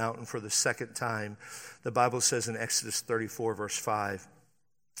alone on the mountain for the second time, the Bible says in Exodus 34, verse 5,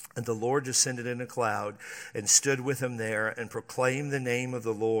 and the Lord descended in a cloud and stood with him there and proclaimed the name of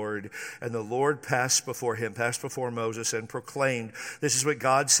the Lord. And the Lord passed before Moses, and proclaimed, this is what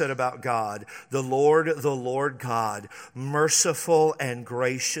God said about God, the Lord God, merciful and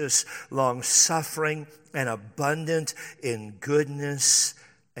gracious, long-suffering and abundant in goodness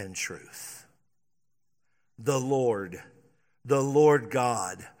and truth. the Lord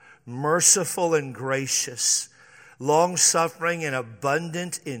God, merciful and gracious, long-suffering and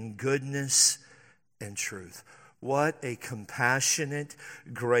abundant in goodness and truth. What a compassionate,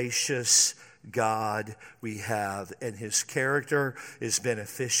 gracious God we have, and his character is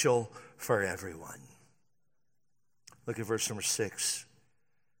beneficial for everyone. Look at verse number 6.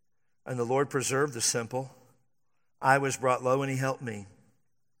 And the Lord preserved the simple. I was brought low and he helped me.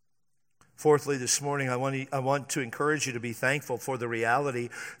 Fourthly, this morning, I want to encourage you to be thankful for the reality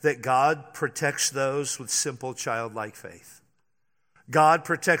that God protects those with simple childlike faith. God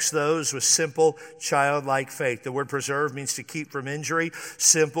protects those with simple, childlike faith. The word preserve means to keep from injury.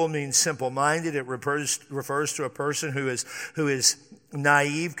 Simple means simple-minded. It refers to a person who is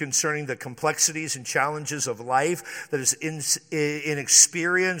naive concerning the complexities and challenges of life, that is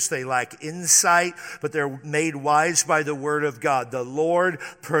inexperienced. They lack insight, but they're made wise by the word of God. The Lord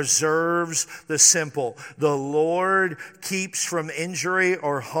preserves the simple. The Lord keeps from injury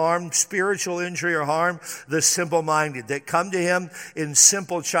or harm, spiritual injury or harm, the simple-minded that come to him in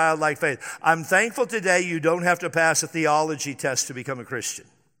simple childlike faith. I'm thankful today you don't have to pass a theology test to become a Christian.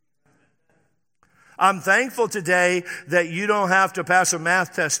 I'm thankful today that you don't have to pass a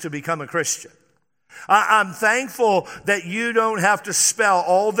math test to become a Christian. I'm thankful that you don't have to spell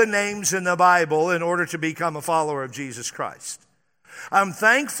all the names in the Bible in order to become a follower of Jesus Christ. I'm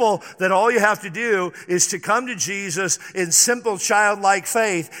thankful that all you have to do is to come to Jesus in simple childlike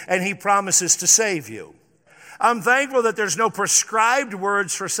faith, and he promises to save you. I'm thankful that there's no prescribed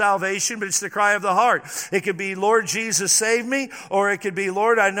words for salvation, but it's the cry of the heart. It could be, Lord Jesus, save me, or it could be,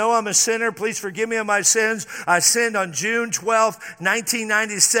 Lord, I know I'm a sinner. Please forgive me of my sins. I sinned on June 12th,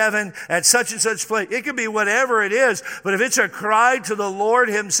 1997 at such and such place. It could be whatever it is, but if it's a cry to the Lord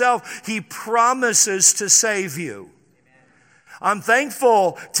himself, he promises to save you. I'm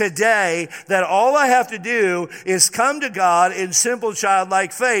thankful today that all I have to do is come to God in simple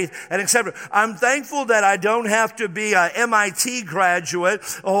childlike faith and accept it. I'm thankful that I don't have to be a MIT graduate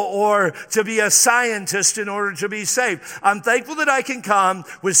or to be a scientist in order to be saved. I'm thankful that I can come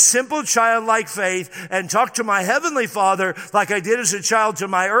with simple childlike faith and talk to my heavenly Father like I did as a child to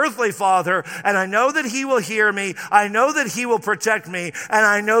my earthly father, and I know that he will hear me. I know that he will protect me, and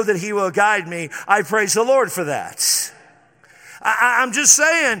I know that he will guide me. I praise the Lord for that. I'm just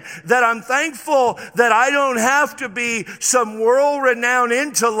saying that I'm thankful that I don't have to be some world-renowned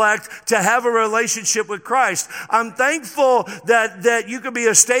intellect to have a relationship with Christ. I'm thankful that you could be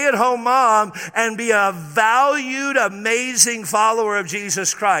a stay-at-home mom and be a valued, amazing follower of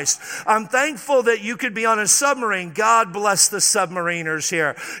Jesus Christ. I'm thankful that you could be on a submarine. God bless the submariners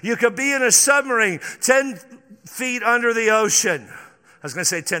here. You could be in a submarine 10 feet under the ocean. I was going to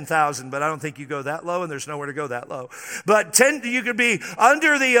say 10,000, but I don't think you go that low, and there's nowhere to go that low. But you could be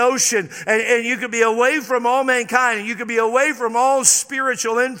under the ocean, and you could be away from all mankind, and you could be away from all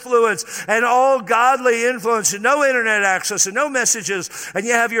spiritual influence and all godly influence, and no internet access and no messages, and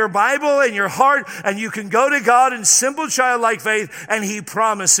you have your Bible and your heart, and you can go to God in simple childlike faith, and he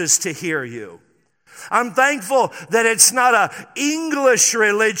promises to hear you. I'm thankful that it's not an English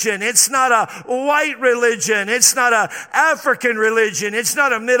religion. It's not a white religion. It's not an African religion. It's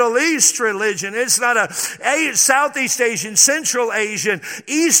not a Middle East religion. It's not a Southeast Asian, Central Asian,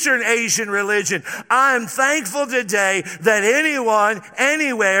 Eastern Asian religion. I'm thankful today that anyone,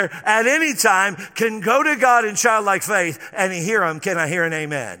 anywhere, at any time can go to God in childlike faith and hear him. Can I hear an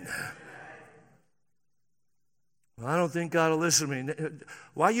amen? Well, I don't think God will listen to me.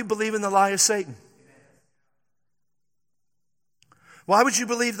 Why you believe in the lie of Satan? Why would you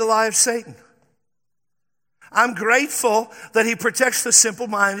believe the lie of Satan? I'm grateful that he protects the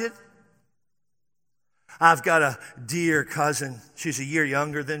simple-minded. I've got a dear cousin. She's a year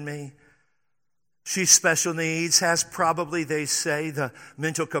younger than me. She's special needs, has probably, they say, the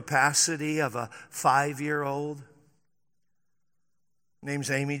mental capacity of a 5-year-old. Name's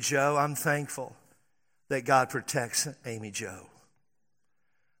Amy Jo. I'm thankful that God protects Amy Jo.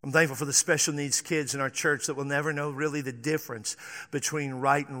 I'm thankful for the special needs kids in our church that will never know really the difference between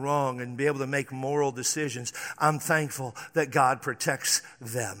right and wrong and be able to make moral decisions. I'm thankful that God protects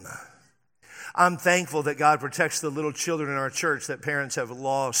them. I'm thankful that God protects the little children in our church that parents have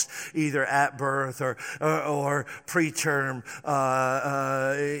lost either at birth or preterm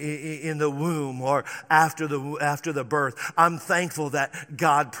in the womb or after the birth. I'm thankful that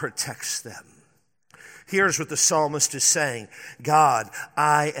God protects them. Here's what the psalmist is saying. God,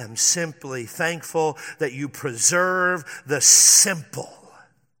 I am simply thankful that you preserve the simple.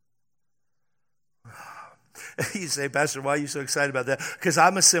 You say, Pastor, why are you so excited about that? Because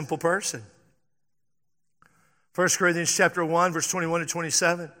I'm a simple person. 1 Corinthians chapter 1, verse 21 to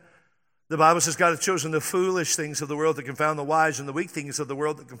 27. The Bible says God has chosen the foolish things of the world to confound the wise, and the weak things of the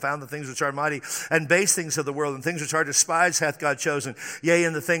world to confound the things which are mighty, and base things of the world, and things which are despised hath God chosen, yea,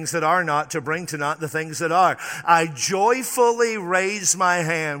 and the things that are not, to bring to naught the things that are. I joyfully raise my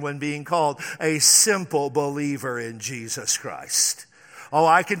hand when being called a simple believer in Jesus Christ. Oh,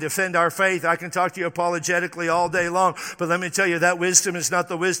 I can defend our faith. I can talk to you apologetically all day long. But let me tell you, that wisdom is not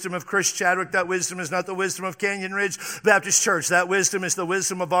the wisdom of Chris Chadwick. That wisdom is not the wisdom of Canyon Ridge Baptist Church. That wisdom is the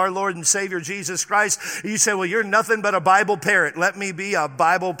wisdom of our Lord and Savior Jesus Christ. You say, well, you're nothing but a Bible parrot. Let me be a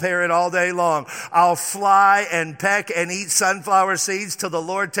Bible parrot all day long. I'll fly and peck and eat sunflower seeds till the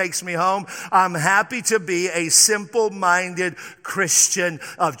Lord takes me home. I'm happy to be a simple-minded Christian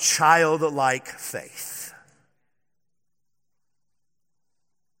of childlike faith.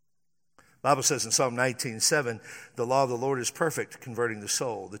 The Bible says in Psalm 19:7, the law of the Lord is perfect, converting the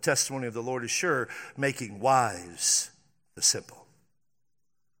soul. The testimony of the Lord is sure, making wise the simple.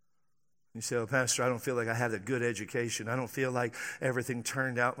 You say, oh, Pastor, I don't feel like I had a good education. I don't feel like everything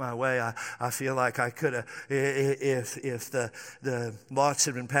turned out my way. I feel like I could have, if the lots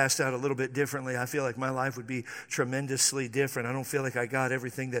had been passed out a little bit differently, I feel like my life would be tremendously different. I don't feel like I got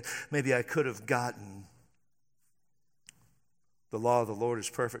everything that maybe I could have gotten. The law of the Lord is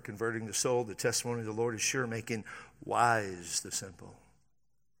perfect, converting the soul. The testimony of the Lord is sure, making wise the simple.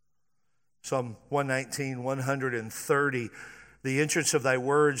 Psalm 119, 130. The entrance of thy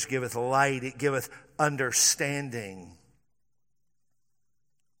words giveth light. It giveth understanding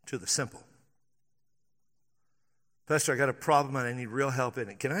to the simple. Pastor, I got a problem and I need real help in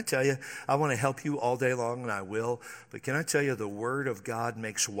it. Can I tell you, I want to help you all day long, and I will. But can I tell you, the word of God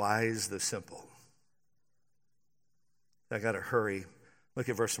makes wise the simple. I got to hurry. Look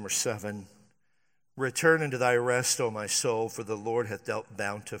at verse number 7. Return unto thy rest, O my soul, for the Lord hath dealt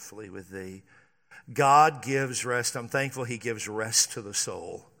bountifully with thee. God gives rest. I'm thankful he gives rest to the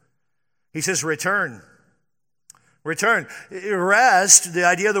soul. He says, return. Return. Rest, the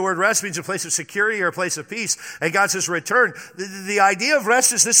idea of the word rest means a place of security or a place of peace. And God says return. The idea of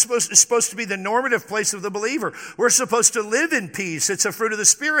rest is supposed to be the normative place of the believer. We're supposed to live in peace. It's a fruit of the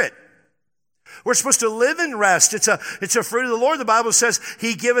Spirit. We're supposed to live in rest. It's a fruit of the Lord. The Bible says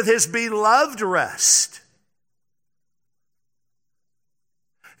he giveth his beloved rest.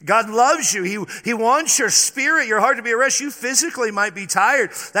 God loves you. He wants your spirit, your heart to be at rest. You physically might be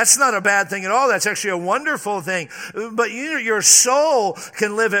tired. That's not a bad thing at all. That's actually a wonderful thing. But your soul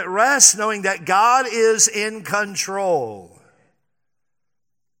can live at rest knowing that God is in control.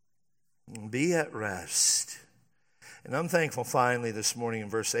 Be at rest. And I'm thankful finally this morning in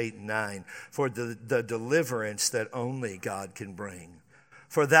verse 8 and 9 for the deliverance that only God can bring.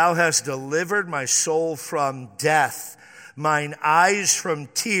 For thou hast delivered my soul from death, mine eyes from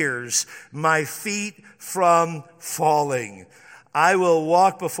tears, my feet from falling. I will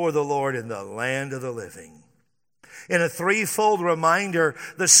walk before the Lord in the land of the living. In a threefold reminder,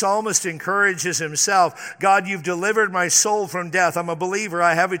 the psalmist encourages himself. God, you've delivered my soul from death. I'm a believer.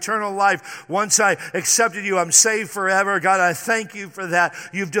 I have eternal life. Once I accepted you, I'm saved forever. God, I thank you for that.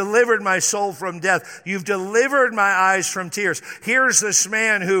 You've delivered my soul from death. You've delivered my eyes from tears. Here's this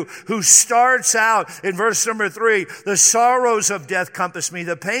man who starts out in verse number 3. The sorrows of death compassed me.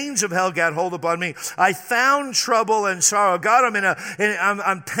 The pains of hell got hold upon me. I found trouble and sorrow. God,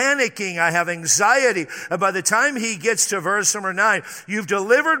 I'm panicking. I have anxiety. And by the time he gets to verse number 9, you've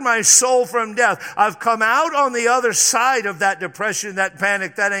delivered my soul from death. I've come out on the other side of that depression, that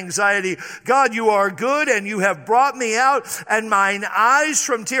panic, that anxiety. God, you are good and you have brought me out, and mine eyes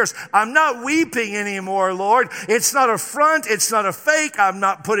from tears. I'm not weeping anymore, Lord. It's not a front. It's not a fake. I'm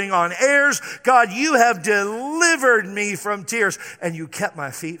not putting on airs. God, you have delivered me from tears, and you kept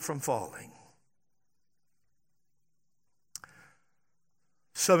my feet from falling.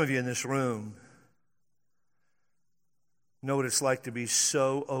 Some of you in this room know what it's like to be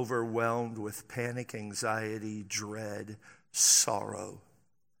so overwhelmed with panic, anxiety, dread, sorrow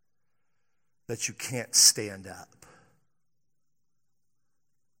that you can't stand up.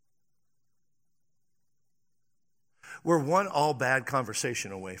 We're one all bad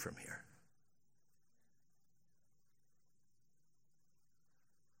conversation away from here.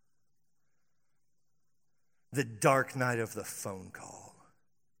 The dark night of the phone call.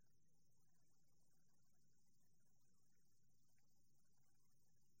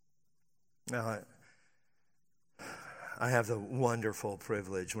 Now, I have the wonderful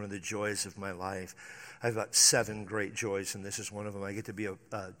privilege, one of the joys of my life. I have about 7 great joys, and this is one of them. I get to be a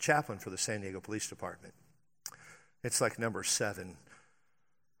chaplain for the San Diego Police Department. It's like number 7.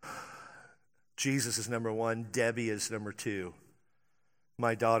 Jesus is number 1. Debbie is number 2.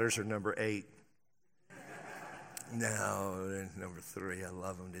 My daughters are number 8. No, number 3. I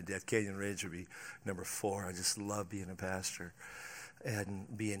love them to death. Canyon Ridge would be number 4. I just love being a pastor and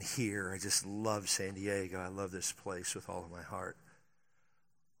being here. I just love San Diego. I love this place with all of my heart.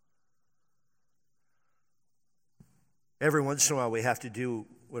 Every once in a while, we have to do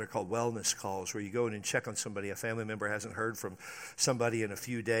what are called wellness calls, where you go in and check on somebody. A family member hasn't heard from somebody in a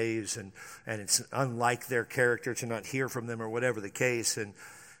few days, and it's unlike their character to not hear from them or whatever the case. And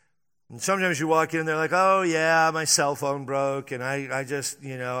sometimes you walk in and they're like, oh, yeah, my cell phone broke, and I just,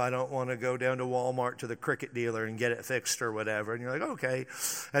 I don't want to go down to Walmart to the Cricket dealer and get it fixed or whatever. And you're like, okay.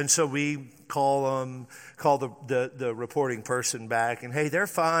 And so we call the reporting person back, and hey, they're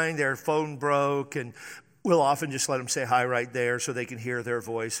fine, their phone broke, and we'll often just let them say hi right there so they can hear their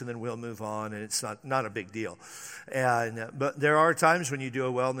voice, and then we'll move on, and it's not a big deal. But there are times when you do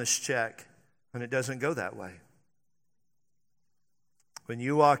a wellness check and it doesn't go that way. When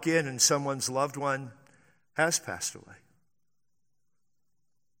you walk in and someone's loved one has passed away.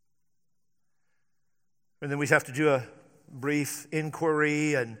 And then we have to do a brief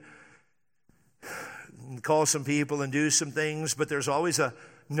inquiry and call some people and do some things, but there's always a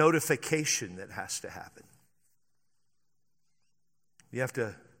notification that has to happen. You have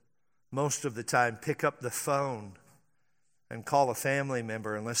to, most of the time, pick up the phone and call a family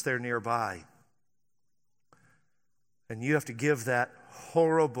member unless they're nearby. And you have to give that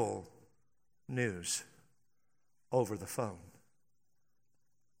horrible news over the phone.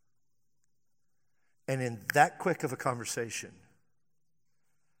 And in that quick of a conversation,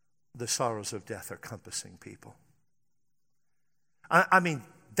 the sorrows of death are compassing people. I mean,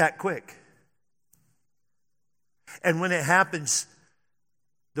 that quick. And when it happens,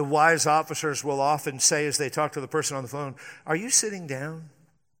 the wise officers will often say as they talk to the person on the phone, are you sitting down?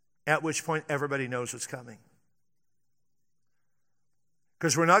 At which point everybody knows what's coming.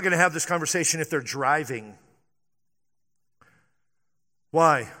 Because we're not going to have this conversation if they're driving.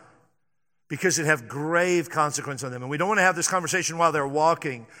 Why? Because it have grave consequence on them. And we don't want to have this conversation while they're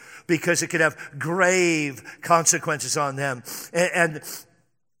walking, because it could have grave consequences on them.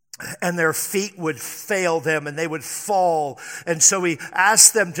 And their feet would fail them and they would fall. And so we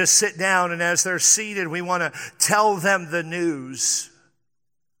ask them to sit down, and as they're seated, we want to tell them the news.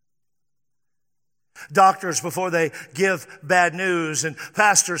 Doctors, before they give bad news, and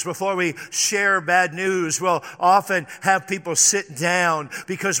pastors, before we share bad news, will often have people sit down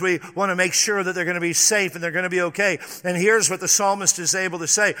because we want to make sure that they're going to be safe and they're going to be okay. And here's what the psalmist is able to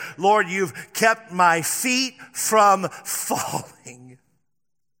say: Lord, you've kept my feet from falling.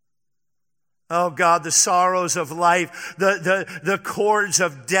 Oh God, the sorrows of life, the cords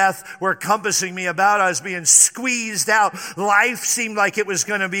of death were compassing me about. I was being squeezed out. Life seemed like it was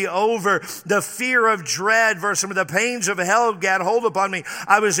going to be over. The fear of dread versus some of the pains of hell got hold upon me.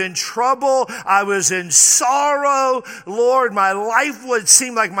 I was in trouble. I was in sorrow. Lord, my life would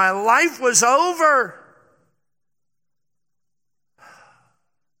seem like my life was over.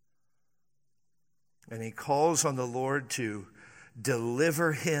 And he calls on the Lord to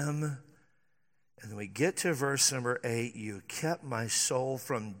deliver him. And then we get to verse number 8. You kept my soul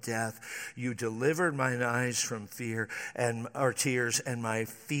from death. You delivered mine eyes from fear or tears, and my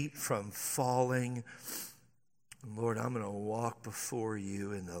feet from falling. Lord, I'm going to walk before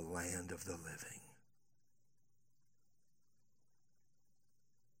you in the land of the living.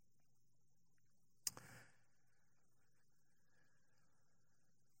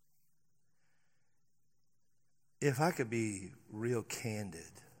 If I could be real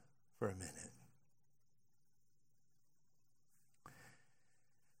candid for a minute.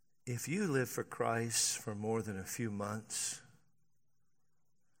 If you live for Christ for more than a few months,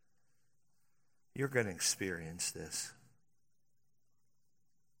 you're going to experience this.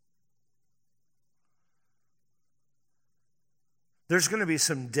 There's going to be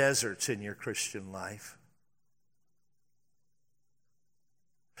some deserts in your Christian life.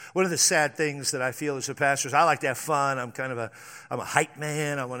 One of the sad things that I feel as a pastor is I like to have fun. I'm a hype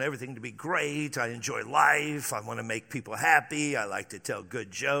man. I want everything to be great. I enjoy life. I want to make people happy. I like to tell good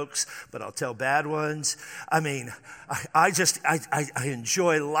jokes, but I'll tell bad ones. I mean, I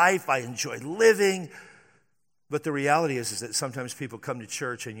enjoy life. I enjoy living. But the reality is that sometimes people come to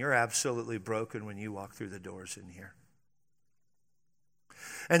church and you're absolutely broken when you walk through the doors in here.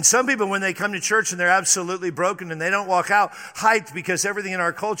 And some people, when they come to church and they're absolutely broken and they don't walk out hyped, because everything in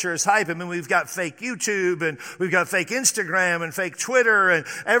our culture is hype. I mean, we've got fake YouTube and we've got fake Instagram and fake Twitter, and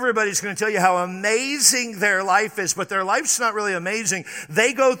everybody's going to tell you how amazing their life is, but their life's not really amazing.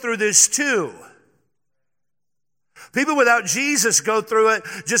 They go through this too. People without Jesus go through it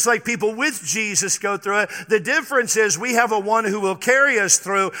just like people with Jesus go through it. The difference is we have a one who will carry us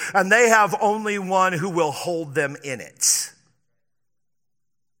through, and they have only one who will hold them in it.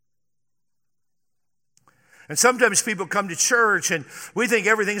 And sometimes people come to church and we think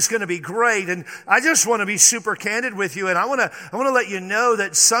everything's going to be great. And I just want to be super candid with you. And I want to let you know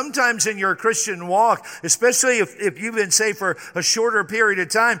that sometimes in your Christian walk, especially if you've been saved for a shorter period of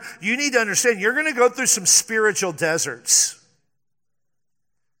time, you need to understand you're going to go through some spiritual deserts.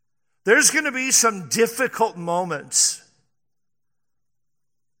 There's going to be some difficult moments.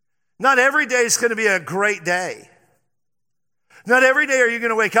 Not every day is going to be a great day. Not every day are you going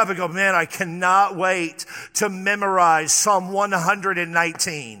to wake up and go, man, I cannot wait to memorize Psalm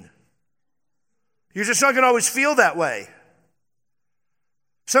 119. You're just not going to always feel that way.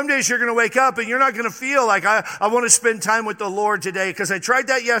 Some days you're going to wake up and you're not going to feel like I want to spend time with the Lord today because I tried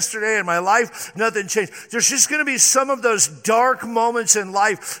that yesterday and my life, nothing changed. There's just going to be some of those dark moments in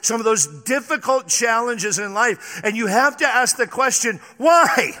life, some of those difficult challenges in life. And you have to ask the question,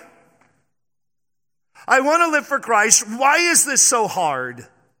 why? I want to live for Christ. Why is this so hard?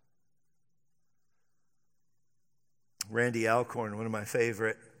 Randy Alcorn, one of my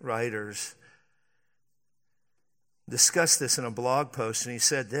favorite writers, discussed this in a blog post, and he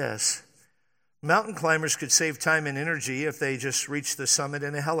said this: mountain climbers could save time and energy if they just reached the summit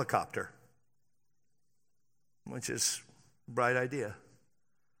in a helicopter, which is a bright idea.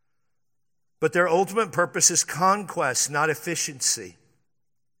 But their ultimate purpose is conquest, not efficiency.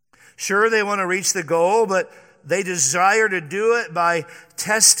 Sure, they want to reach the goal, but they desire to do it by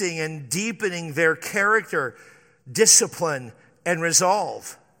testing and deepening their character, discipline, and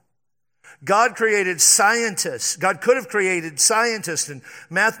resolve. God created scientists. God could have created scientists and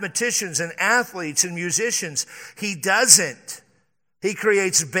mathematicians and athletes and musicians. He doesn't. He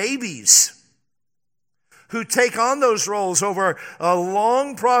creates babies who take on those roles over a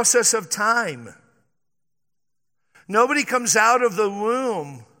long process of time. Nobody comes out of the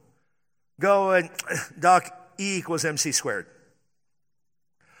womb going, Doc, E equals MC squared.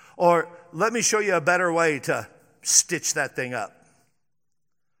 Or let me show you a better way to stitch that thing up.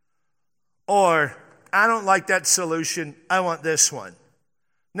 Or I don't like that solution. I want this one.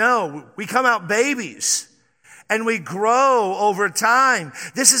 No, we come out babies. And we grow over time.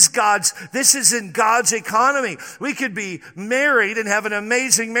 This is in God's economy. We could be married and have an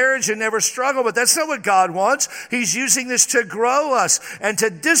amazing marriage and never struggle, but that's not what God wants. He's using this to grow us and to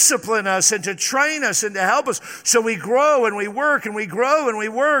discipline us and to train us and to help us. So we grow and we work and we grow and we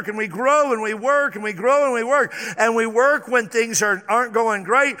work and we grow and we work and we grow and we work. And we work when things aren't going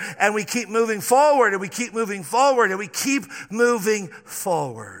great, and we keep moving forward and we keep moving forward and we keep moving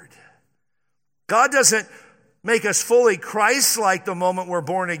forward. God doesn't make us fully Christ-like the moment we're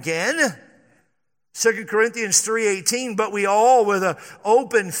born again. 2 Corinthians 3:18, but we all with an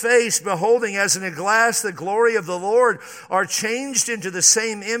open face, beholding as in a glass the glory of the Lord, are changed into the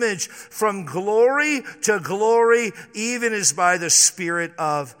same image from glory to glory, even as by the Spirit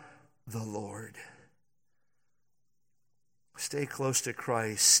of the Lord. Stay close to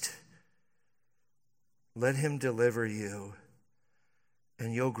Christ. Let Him deliver you,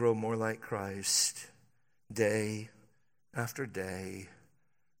 and you'll grow more like Christ. Day after day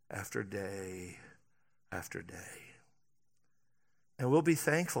after day after day. And we'll be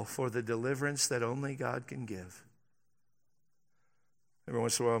thankful for the deliverance that only God can give. Every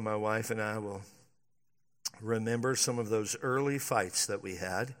once in a while, my wife and I will remember some of those early fights that we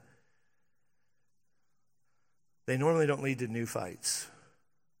had. They normally don't lead to new fights.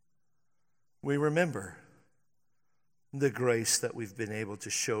 We remember the grace that we've been able to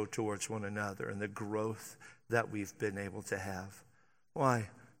show towards one another and the growth that we've been able to have. Why?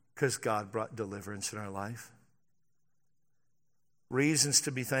 Because God brought deliverance in our life. Reasons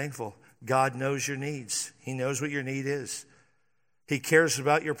to be thankful. God knows your needs. He knows what your need is. He cares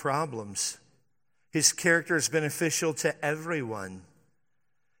about your problems. His character is beneficial to everyone.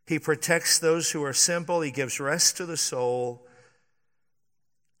 He protects those who are simple. He gives rest to the soul.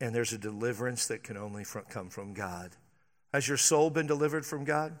 And there's a deliverance that can only come from God. Has your soul been delivered from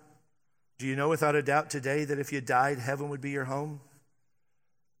God? Do you know without a doubt today that if you died, heaven would be your home?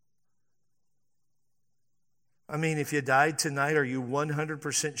 I mean, if you died tonight, are you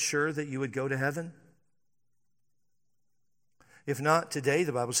 100% sure that you would go to heaven? If not, today,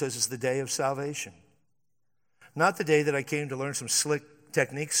 the Bible says, is the day of salvation. Not the day that I came to learn some slick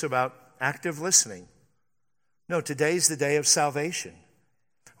techniques about active listening. No, today's the day of salvation.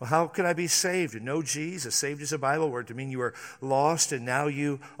 Well, how can I be saved? To know Jesus. Saved is a Bible word to mean you were lost and now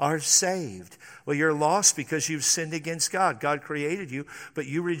you are saved. Well, you're lost because you've sinned against God. God created you, but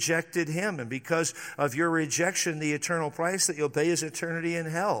you rejected him. And because of your rejection, the eternal price that you'll pay is eternity in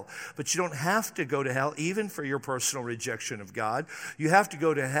hell. But you don't have to go to hell even for your personal rejection of God. You have to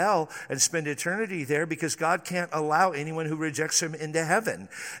go to hell and spend eternity there because God can't allow anyone who rejects him into heaven.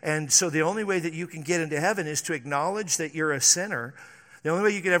 And so the only way that you can get into heaven is to acknowledge that you're a sinner. The only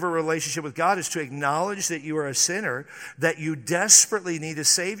way you can have a relationship with God is to acknowledge that you are a sinner, that you desperately need a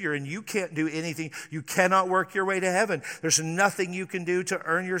Savior, and you can't do anything. You cannot work your way to heaven. There's nothing you can do to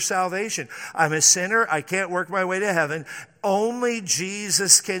earn your salvation. I'm a sinner. I can't work my way to heaven. Only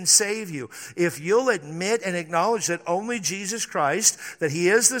Jesus can save you. If you'll admit and acknowledge that only Jesus Christ, that he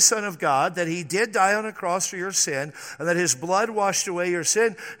is the Son of God, that he did die on a cross for your sin, and that his blood washed away your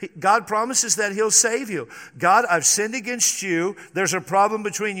sin, God promises that he'll save you. God, I've sinned against you. There's a problem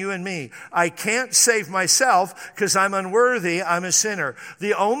between you and me. I can't save myself because I'm unworthy. I'm a sinner.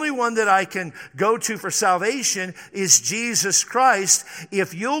 The only one that I can go to for salvation is Jesus Christ.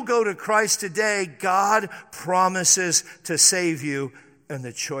 If you'll go to Christ today, God promises to save you, and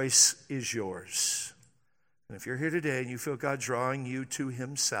the choice is yours. And if you're here today and you feel God drawing you to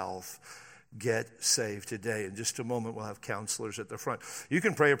himself, get saved today. In just a moment, we'll have counselors at the front. You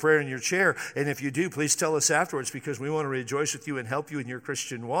can pray a prayer in your chair, and if you do, please tell us afterwards, because we want to rejoice with you and help you in your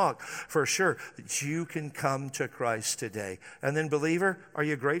Christian walk for sure, that you can come to Christ today. And then, believer, are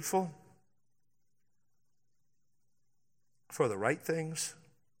you grateful for the right things?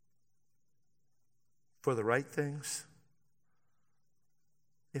 For the right things?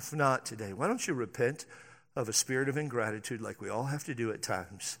 If not today, why don't you repent of a spirit of ingratitude like we all have to do at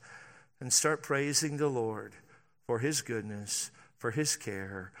times, and start praising the Lord for his goodness, for his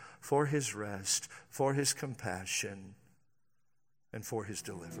care, for his rest, for his compassion, and for his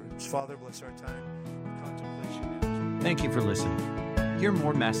deliverance. Father, bless our time of contemplation. Thank you for listening. Hear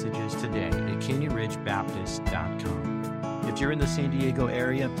more messages today at canyonridgebaptist.com. If you're in the San Diego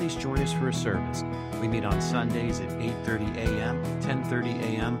area, please join us for a service. We meet on Sundays at 8:30 a.m., 10:30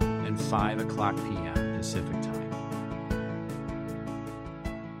 a.m., and 5 o'clock p.m. Pacific Time.